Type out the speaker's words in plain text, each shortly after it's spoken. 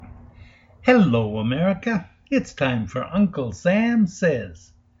Hello, America. It's time for Uncle Sam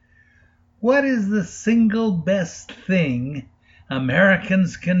Says. What is the single best thing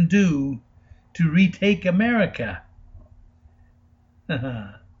Americans can do to retake America?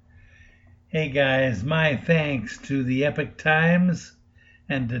 Hey guys, my thanks to the Epic Times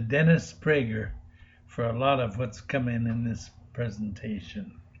and to Dennis Prager for a lot of what's coming in this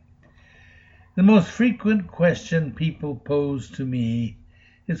presentation. The most frequent question people pose to me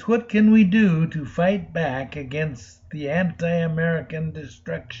is what can we do to fight back against the anti-American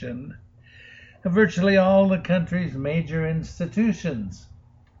destruction of virtually all the country's major institutions?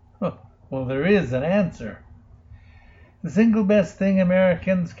 Well, there is an answer. The single best thing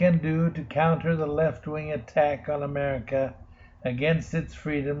Americans can do to counter the left-wing attack on America against its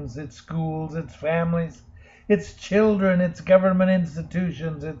freedoms, its schools, its families, its children, its government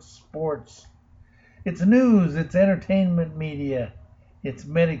institutions, its sports, its news, its entertainment media, its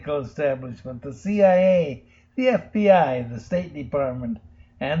medical establishment, the CIA, the FBI, the State Department,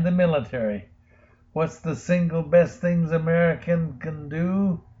 and the military. What's the single best things Americans can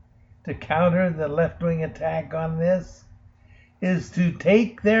do to counter the left-wing attack on this? Is to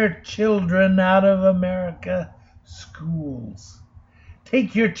take their children out of America schools.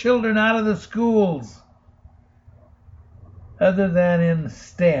 Take your children out of the schools. Other than in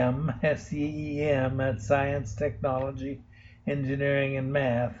STEM, S-T-E-M, at science, technology, engineering, and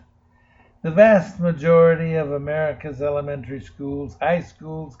math, the vast majority of America's elementary schools, high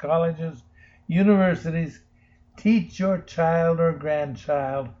schools, colleges, universities teach your child or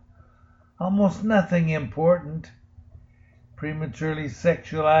grandchild almost nothing important, prematurely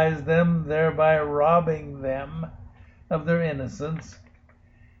sexualize them, thereby robbing them of their innocence,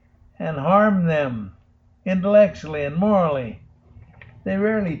 and harm them intellectually and morally. They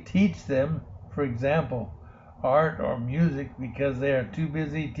rarely teach them, for example, art or music because they are too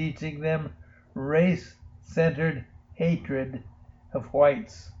busy teaching them race-centered hatred of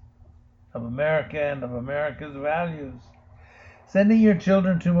whites, of America, and of America's values. Sending your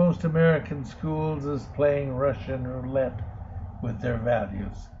children to most American schools is playing Russian roulette with their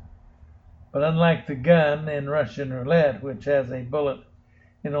values. But unlike the gun in Russian roulette, which has a bullet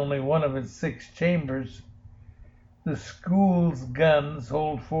in only one of its 6 chambers, the school's guns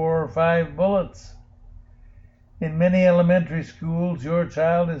hold 4 or 5 bullets. In many elementary schools, your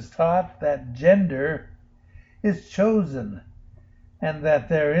child is taught that gender is chosen and that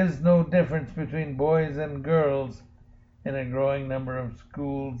there is no difference between boys and girls. In a growing number of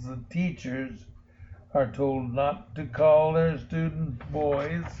schools, the teachers are told not to call their students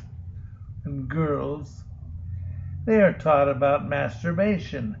boys and girls. They are taught about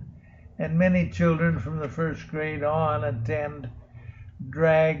masturbation, and many children from the first grade on attend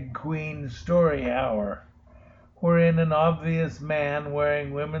drag queen story hour, wherein an obvious man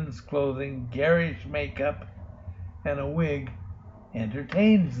wearing women's clothing, garish makeup, and a wig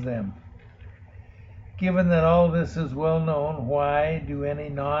entertains them. Given that all this is well known, why do any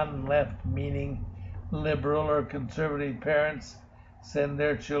non-left meaning liberal or conservative parents send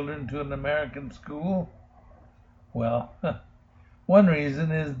their children to an American school? Well, one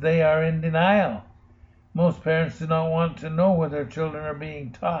reason is they are in denial. Most parents do not want to know what their children are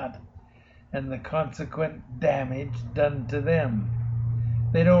being taught and the consequent damage done to them.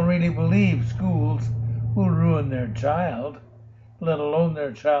 They don't really believe schools will ruin their child, let alone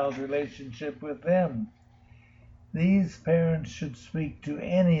their child's relationship with them. These parents should speak to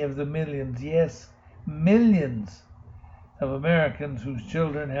any of the millions, yes, millions of Americans whose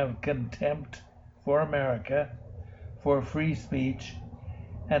children have contempt for America, for free speech,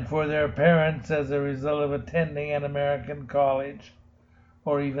 and for their parents as a result of attending an American college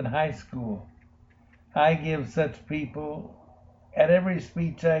or even high school. I give such people, at every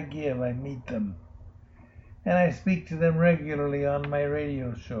speech I give, I meet them, and I speak to them regularly on my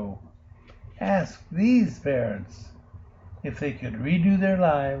radio show. Ask these parents if they could redo their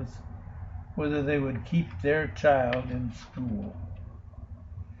lives, whether they would keep their child in school.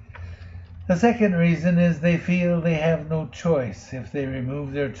 The second reason is they feel they have no choice. If they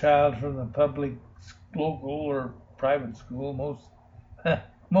remove their child from the public, local, or private school,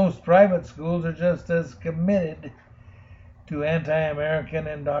 most private schools are just as committed to anti-American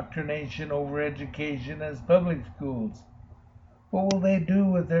indoctrination over education as public schools. What will they do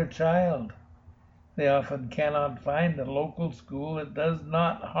with their child? They often cannot find a local school that does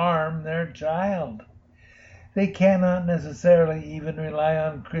not harm their child. They cannot necessarily even rely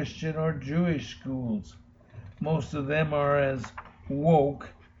on Christian or Jewish schools. Most of them are as woke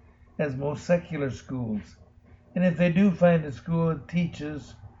as most secular schools. And if they do find a school that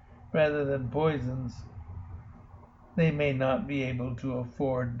teaches rather than poisons, they may not be able to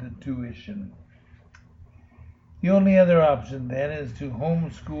afford the tuition. The only other option, then, is to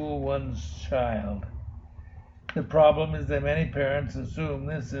homeschool one's child. The problem is that many parents assume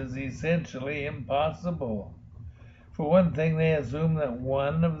this is essentially impossible. For one thing, they assume that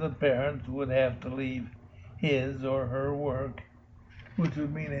one of the parents would have to leave his or her work, which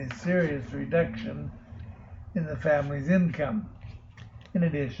would mean a serious reduction in the family's income. In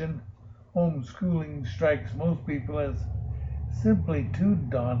addition, homeschooling strikes most people as simply too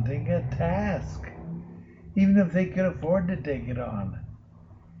daunting a task, even if they could afford to take it on.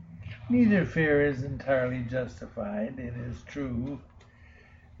 Neither fear is entirely justified. It is true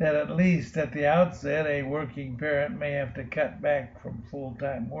that at least at the outset a working parent may have to cut back from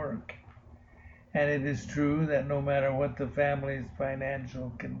full-time work. And it is true that no matter what the family's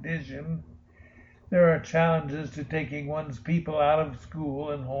financial condition, there are challenges to taking one's people out of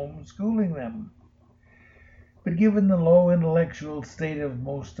school and homeschooling them. But given the low intellectual state of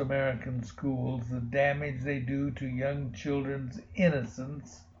most American schools, the damage they do to young children's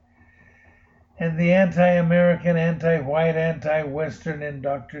innocence, and the anti-American, anti-white, anti-Western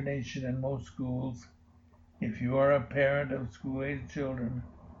indoctrination in most schools, if you are a parent of school-age children,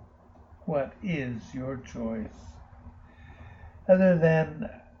 what is your choice? Other than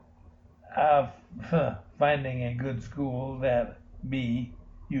finding a good school that B,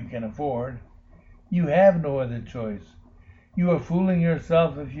 you can afford, you have no other choice. You are fooling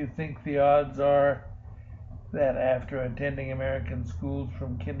yourself if you think the odds are that after attending American schools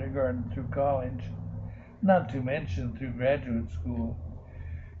from kindergarten through college, not to mention through graduate school,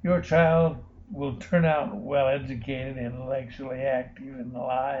 your child will turn out well-educated, intellectually active, and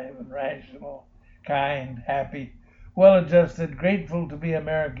alive, and rational, kind, happy, well-adjusted, grateful to be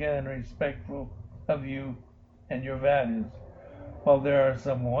American, and respectful of you and your values. While there are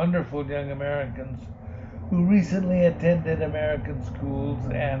some wonderful young Americans who recently attended American schools,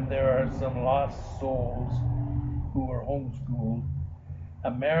 and there are some lost souls who were homeschooled,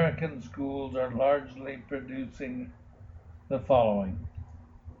 American schools are largely producing the following: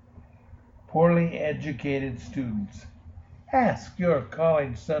 poorly educated students. Ask your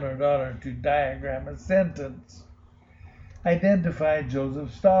college son or daughter to diagram a sentence. Identify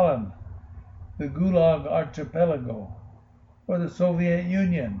Joseph Stalin, the Gulag Archipelago, or the Soviet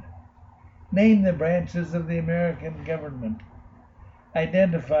Union. Name the branches of the American government.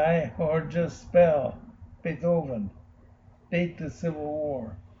 Identify or just spell Beethoven. Date the Civil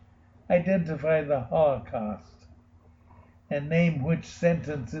War. Identify the Holocaust. And name which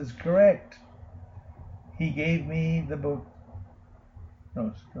sentence is correct. He gave me the book.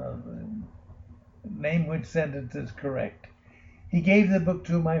 Name which sentence is correct. He gave the book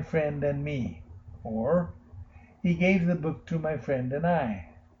to my friend and me. Or, he gave the book to my friend and I.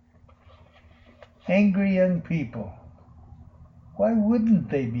 Angry young people. Why wouldn't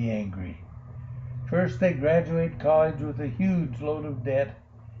they be angry? First, they graduate college with a huge load of debt,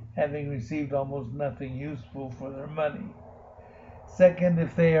 having received almost nothing useful for their money. Second,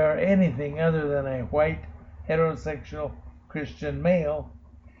 if they are anything other than a white, heterosexual Christian male,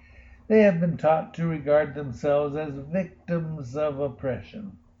 they have been taught to regard themselves as victims of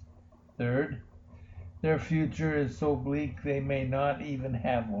oppression. Third, their future is so bleak they may not even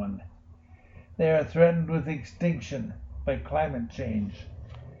have one. They are threatened with extinction by climate change.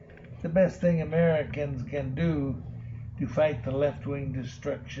 The best thing Americans can do to fight the left-wing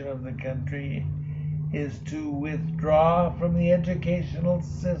destruction of the country is to withdraw from the educational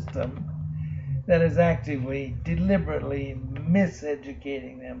system that is actively, deliberately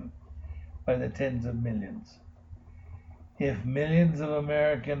miseducating them by the tens of millions. If millions of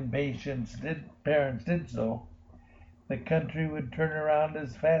American parents did so, the country would turn around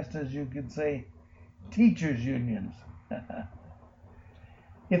as fast as you could say teachers' unions.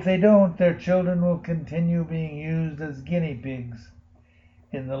 If they don't, their children will continue being used as guinea pigs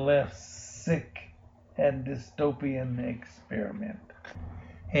in the left's sick and dystopian experiment.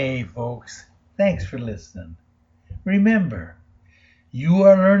 Hey folks, thanks for listening. Remember, you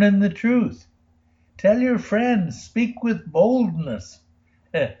are learning the truth. Tell your friends, speak with boldness,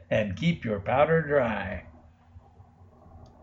 and keep your powder dry.